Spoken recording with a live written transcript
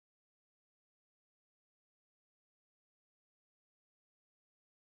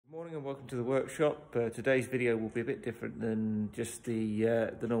Morning and welcome to the workshop. Today's video will be a bit different than just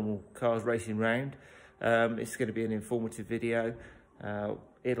the normal cars racing round. It's going to be an informative video.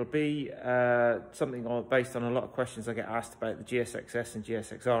 It'll be something based on a lot of questions I get asked about the GSXS and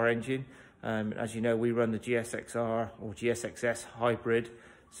GSXR engine. As you know, we run the GSXR or GSXS hybrid,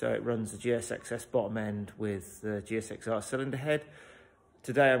 so it runs the GSXS bottom end with the GSXR cylinder head.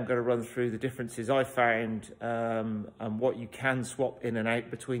 Today I'm going to run through the differences I found and what you can swap in and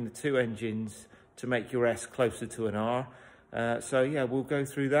out between the two engines to make your S closer to an R. So yeah, we'll go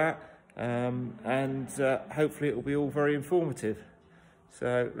through that and hopefully it will be all very informative.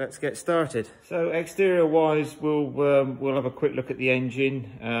 So let's get started. So exterior wise, we'll have a quick look at the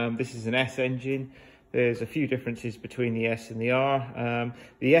engine. This is an S engine. There's a few differences between the S and the R.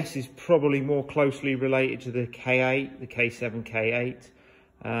 The S is probably more closely related to the K8, the k7, k8.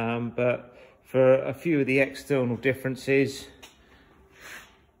 But for a few of the external differences,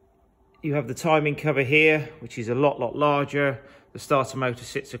 you have the timing cover here, which is a lot larger. The starter motor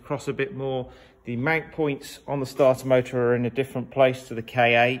sits across a bit more. The mount points on the starter motor are in a different place to the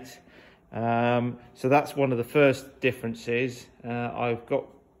K8. So that's one of the first differences. I've got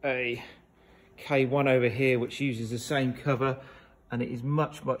a K1 over here, which uses the same cover, and it is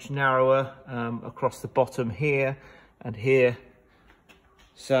much narrower across the bottom here and here.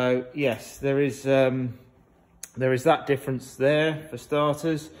 So yes, there is that difference there for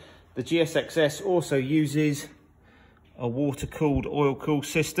starters. The GSXS also uses a water-cooled, oil-cooled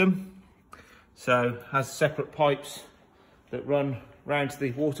system. So has separate pipes that run round to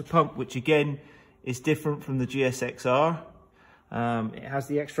the water pump, which again is different from the GSXR. It has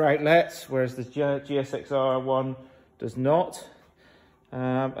the extra outlets, whereas the GSXR one does not.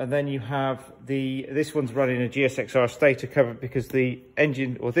 And then you have this one's running a GSXR stator cover because the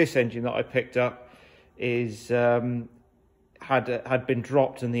engine, or this engine that I picked up, is had been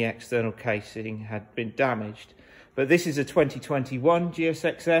dropped and the external casing had been damaged. But this is a 2021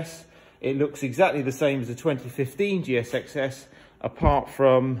 GSXS. It looks exactly the same as the 2015 GSXS, apart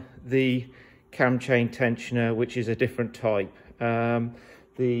from the cam chain tensioner, which is a different type. On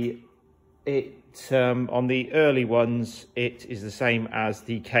the early ones, it is the same as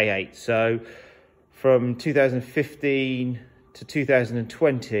the K8. So from 2015 to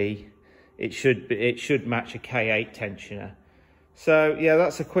 2020, it should match a K8 tensioner. So yeah,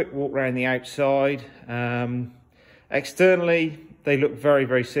 that's a quick walk around the outside. Externally, they look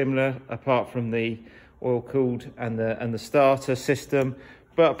very similar, apart from the oil-cooled and the starter system.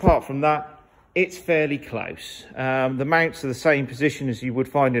 But apart from that, it's fairly close. The mounts are the same position as you would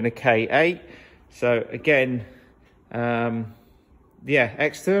find in a K8. So again, yeah,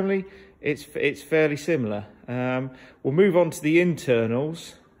 externally, it's fairly similar. We'll move on to the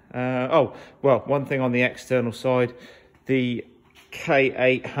internals. Oh, well, one thing on the external side, the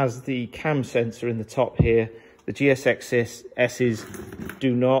K8 has the cam sensor in the top here. The GSXS's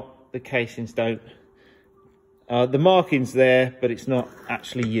do not, the casings don't. The marking's there, but it's not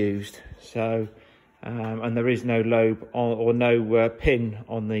actually used. So, and there is no lobe or no pin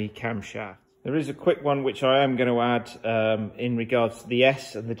on the camshaft. There is a quick one which I am going to add in regards to the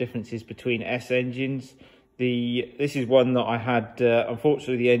S and the differences between S engines. This is one that I had,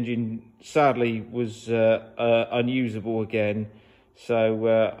 unfortunately the engine sadly was unusable again.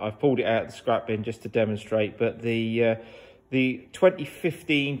 So I've pulled it out of the scrap bin just to demonstrate. But the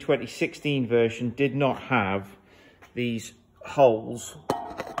 2015-2016 version did not have these holes.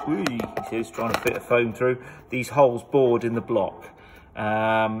 Ooh, he's trying to fit a foam through. These holes bored in the block.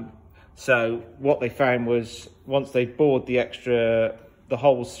 So what they found was once they bored the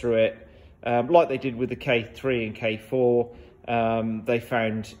holes through it, like they did with the K3 and K4, they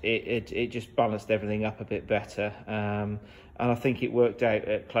found it just balanced everything up a bit better. And I think it worked out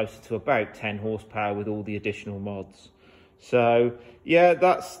at closer to about 10 horsepower with all the additional mods. So yeah,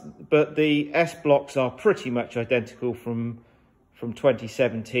 but the S blocks are pretty much identical from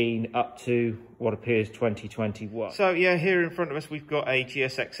 2017 up to what appears 2021. So yeah, here in front of us we've got a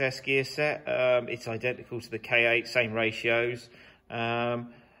GSXS gear set. It's identical to the K8, same ratios.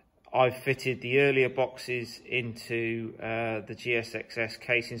 I've fitted the earlier boxes into the GSXS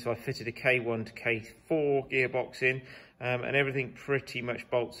casing, so I fitted a K1 to K4 gearbox in, and everything pretty much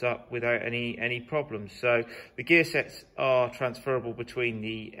bolts up without any problems. So the gear sets are transferable between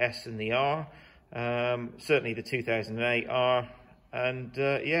the S and the R, certainly the 2008 R. And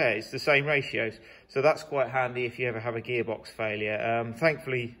yeah, it's the same ratios, so that's quite handy if you ever have a gearbox failure.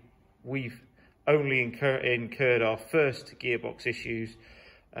 Thankfully, we've only incurred our first gearbox issues,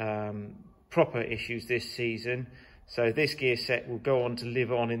 proper issues this season. So this gear set will go on to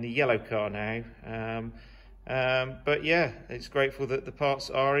live on in the yellow car now. But yeah, it's grateful that the parts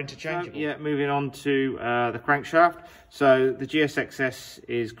are interchangeable. So, yeah, moving on to the crankshaft. So the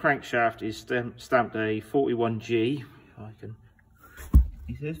GSXS crankshaft is stamped a 41G. If I can,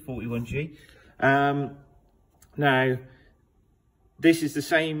 he says 41G. Now, this is the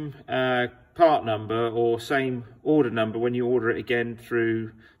same part number or same order number when you order it again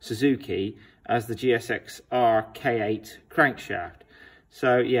through Suzuki as the GSXR K8 crankshaft.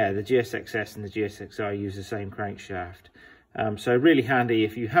 So yeah, the GSXS and the GSXR use the same crankshaft. So really handy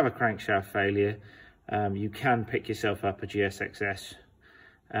if you have a crankshaft failure, you can pick yourself up a GSXS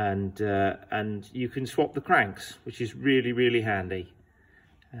and you can swap the cranks, which is really, really handy.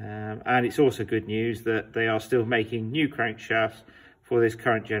 And it's also good news that they are still making new crankshafts for this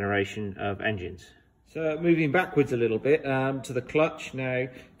current generation of engines. So moving backwards a little bit to the clutch. Now,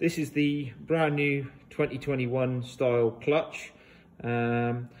 this is the brand new 2021 style clutch,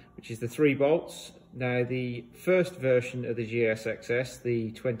 which is the 3 bolts. Now, the first version of the GSXS,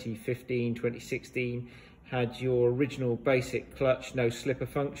 the 2015-2016, had your original basic clutch, no slipper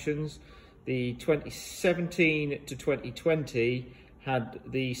functions. The 2017 to 2020 had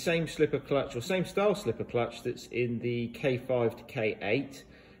the same slipper clutch, or same style slipper clutch that's in the K5 to K8.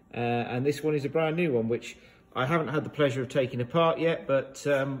 And this one is a brand new one, which I haven't had the pleasure of taking apart yet, but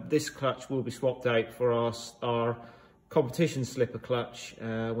this clutch will be swapped out for our competition slipper clutch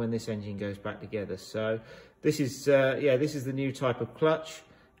when this engine goes back together. So this is this is the new type of clutch.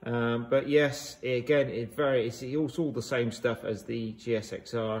 But yes, again, it's all the same stuff as the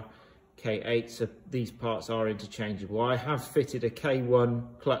GSXR K8, so these parts are interchangeable. I have fitted a K1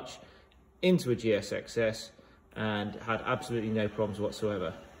 clutch into a GSXS and had absolutely no problems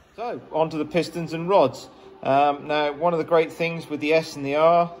whatsoever. So onto the pistons and rods. Now, one of the great things with the S and the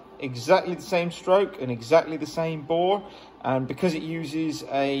R, exactly the same stroke and exactly the same bore, and because it uses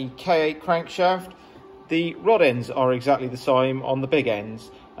a K8 crankshaft, the rod ends are exactly the same on the big ends.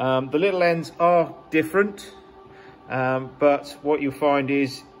 The little ends are different, but what you'll find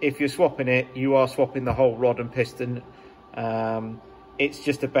is if you're swapping it, you are swapping the whole rod and piston. It's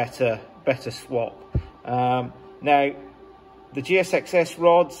just a better swap. Now, the GSXS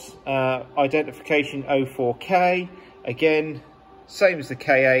rods, identification 04K, again, same as the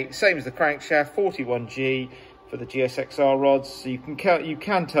K8, same as the crankshaft, 41G for the GSXR rods, so you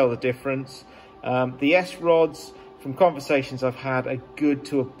can tell the difference. The S rods, from conversations I've had, are good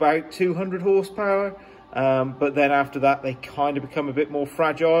to about 200 horsepower, but then after that they kind of become a bit more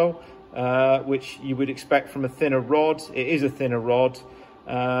fragile, which you would expect from a thinner rod. It is a thinner rod.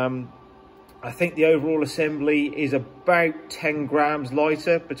 I think the overall assembly is about 10 grams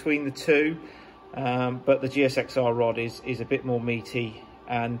lighter between the two, but the GSXR rod is a bit more meaty,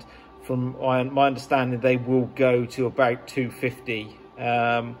 and from my understanding they will go to about 250.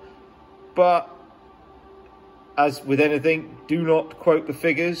 But as with anything, do not quote the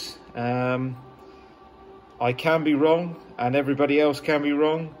figures. I can be wrong and everybody else can be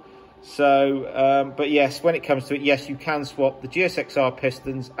wrong. So, but yes, when it comes to it, yes, you can swap the GSXR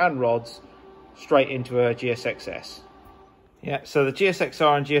pistons and rods straight into a GSXS. Yeah, so the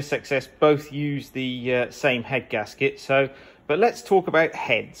GSXR and GSXS both use the same head gasket. So, but let's talk about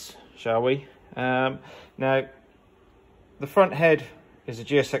heads, shall we? Now, the front head is a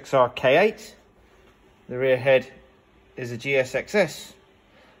GSXR K8. The rear head is a GSXS.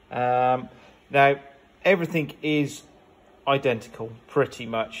 Now, everything is identical, pretty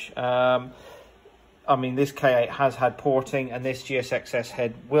much. I mean, this K8 has had porting, and this GSXS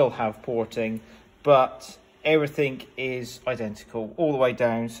head will have porting, but everything is identical all the way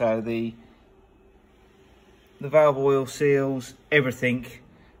down. So the valve oil seals, everything,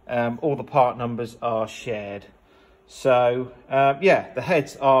 all the part numbers are shared. So yeah, the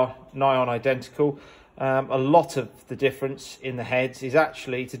heads are nigh on identical. A lot of the difference in the heads is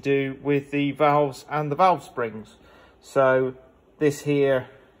actually to do with the valves and the valve springs. So this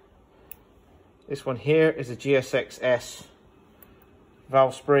one here is a GSXS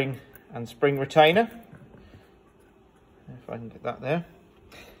valve spring and spring retainer, if I can get that there.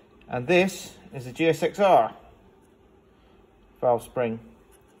 And this is a GSXR valve spring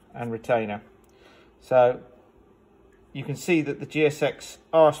and retainer. So you can see that the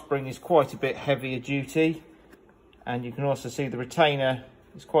GSXR spring is quite a bit heavier duty, and you can also see the retainer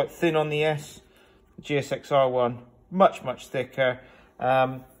is quite thin on the S. The GSXR one much thicker,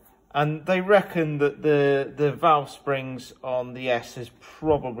 and they reckon that the valve springs on the S is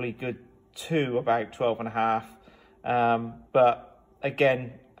probably good to about 12.5, but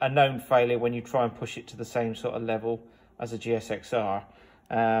again, a known failure when you try and push it to the same sort of level as a GSXR.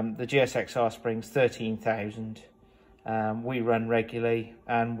 The GSXR springs 13,000, we run regularly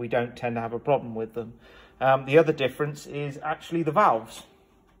and we don't tend to have a problem with them. The other difference is actually the valves.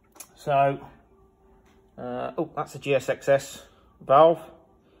 So, oh, that's a GSXS valve,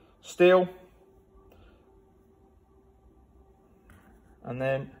 steel. And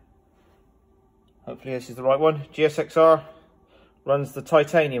then, hopefully this is the right one, GSXR runs the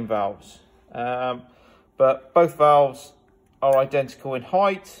titanium valves. But both valves are identical in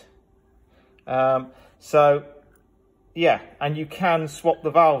height. So, yeah, and you can swap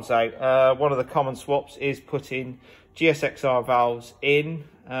the valves out. One of the common swaps is putting GSXR valves in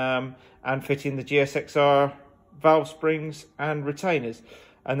and fitting the GSXR valve springs and retainers.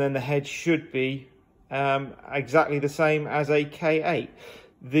 And then the head should be exactly the same as a K8.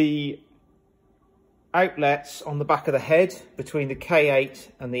 The outlets on the back of the head between the K8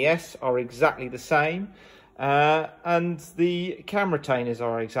 and the S are exactly the same. And the cam retainers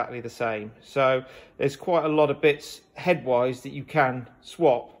are exactly the same. So there's quite a lot of bits headwise that you can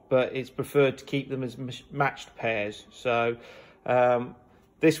swap, but it's preferred to keep them as matched pairs. So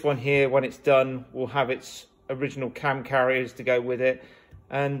this one here, when it's done, will have its original cam carriers to go with it.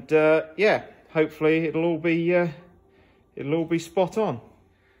 And yeah, hopefully it'll all be spot on.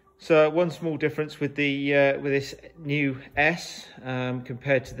 So one small difference with the with this new S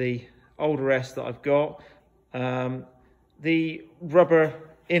compared to the older S that I've got. The rubber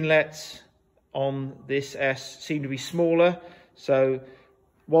inlets on this S seem to be smaller, so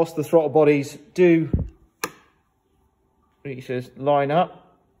whilst the throttle bodies do line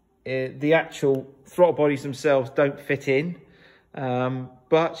up, the actual throttle bodies themselves don't fit in,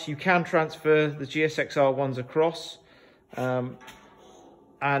 but you can transfer the GSXR ones across,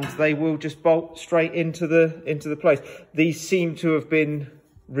 and they will just bolt straight into the place. These seem to have been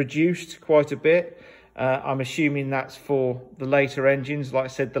reduced quite a bit. I'm assuming that's for the later engines. Like I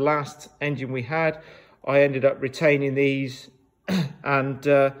said, the last engine we had, I ended up retaining these and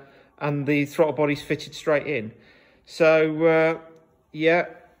the throttle bodies fitted straight in. So yeah,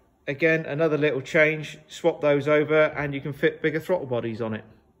 again, another little change. Swap those over and you can fit bigger throttle bodies on it,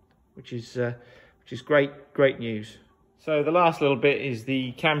 which is great news. So the last little bit is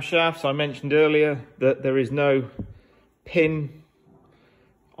the camshafts. I mentioned earlier that there is no pin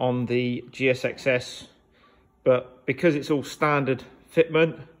on the GSXS, but because it's all standard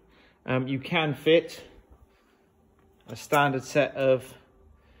fitment, you can fit a standard set of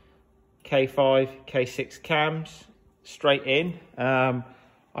K5, K6 cams straight in.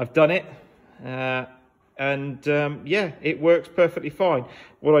 I've done it, and yeah, it works perfectly fine.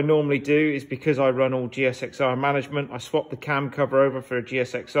 What I normally do is, because I run all GSXR management, I swap the cam cover over for a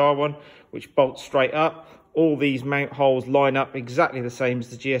GSXR one, which bolts straight up. All these mount holes line up exactly the same as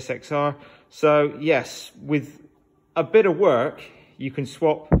the GSXR. So yes, with a bit of work, you can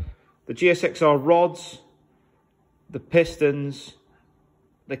swap the GSXR rods, the pistons,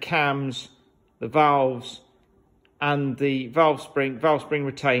 the cams, the valves, and the valve spring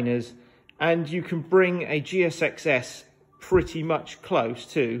retainers, and you can bring a GSXS pretty much close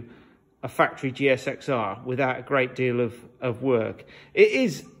to a factory GSXR without a great deal of work. It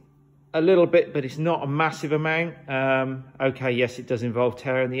is a little bit, but it's not a massive amount. Okay, yes, it does involve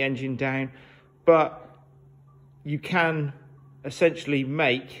tearing the engine down, but you can essentially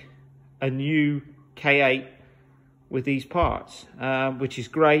make a new K8 with these parts, which is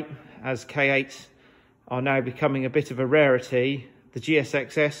great, as K8s are now becoming a bit of a rarity. The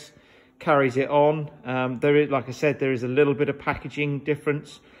GSXS carries it on. There is, like I said, there is a little bit of packaging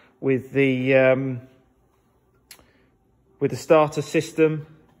difference with the starter system.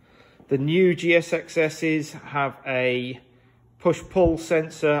 The new GSXSs have a push-pull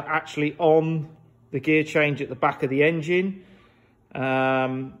sensor actually on the gear change at the back of the engine,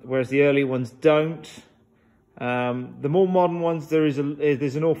 whereas the early ones don't. The more modern ones, there's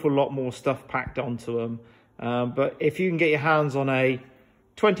an awful lot more stuff packed onto them. But if you can get your hands on a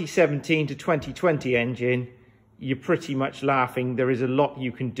 2017 to 2020 engine, you're pretty much laughing. There is a lot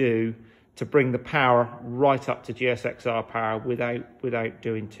you can do to bring the power right up to GSXR power without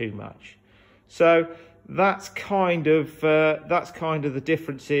doing too much. So that's kind of the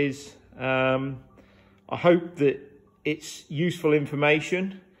differences. I hope that it's useful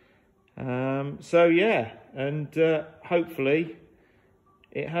information. So yeah, and hopefully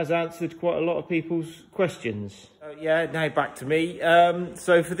it has answered quite a lot of people's questions. Yeah, now back to me.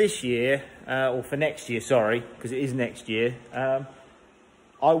 So for this year, or for next year, sorry, because it is next year,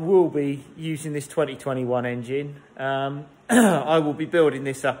 I will be using this 2021 engine. I will be building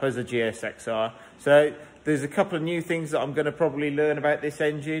this up as a GSXR. So there's a couple of new things that I'm going to probably learn about this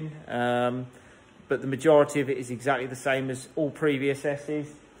engine, but the majority of it is exactly the same as all previous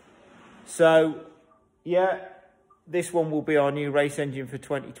S's. So yeah, this one will be our new race engine for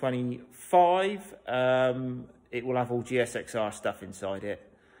 2025. It will have all GSXR stuff inside it.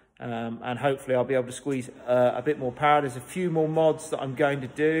 And hopefully I'll be able to squeeze a bit more power. There's a few more mods that I'm going to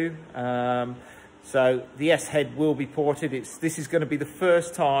do. So the S head will be ported. This is going to be the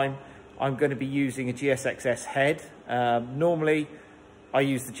first time I'm going to be using a GSXS head. Normally I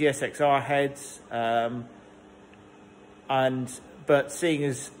use the GSXR heads, but seeing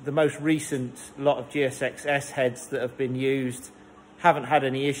as the most recent lot of GSXS heads that have been used haven't had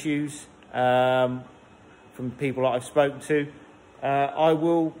any issues from the people that I've spoken to, I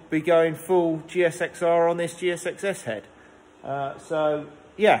will be going full GSXR on this GSXS head. So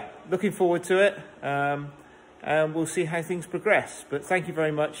yeah, looking forward to it, and we'll see how things progress. But thank you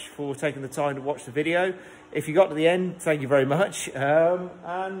very much for taking the time to watch the video. If you got to the end, thank you very much. Yeah,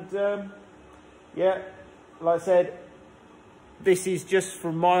 like I said, this is just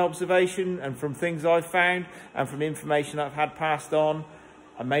from my observation and from things I've found and from information I've had passed on.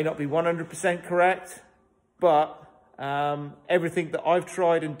 I may not be 100% correct, but everything that I've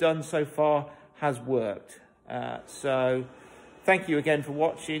tried and done so far has worked. So thank you again for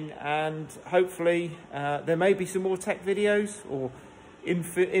watching, and hopefully there may be some more tech videos or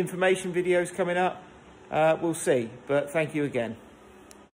information videos coming up. We'll see, but thank you again.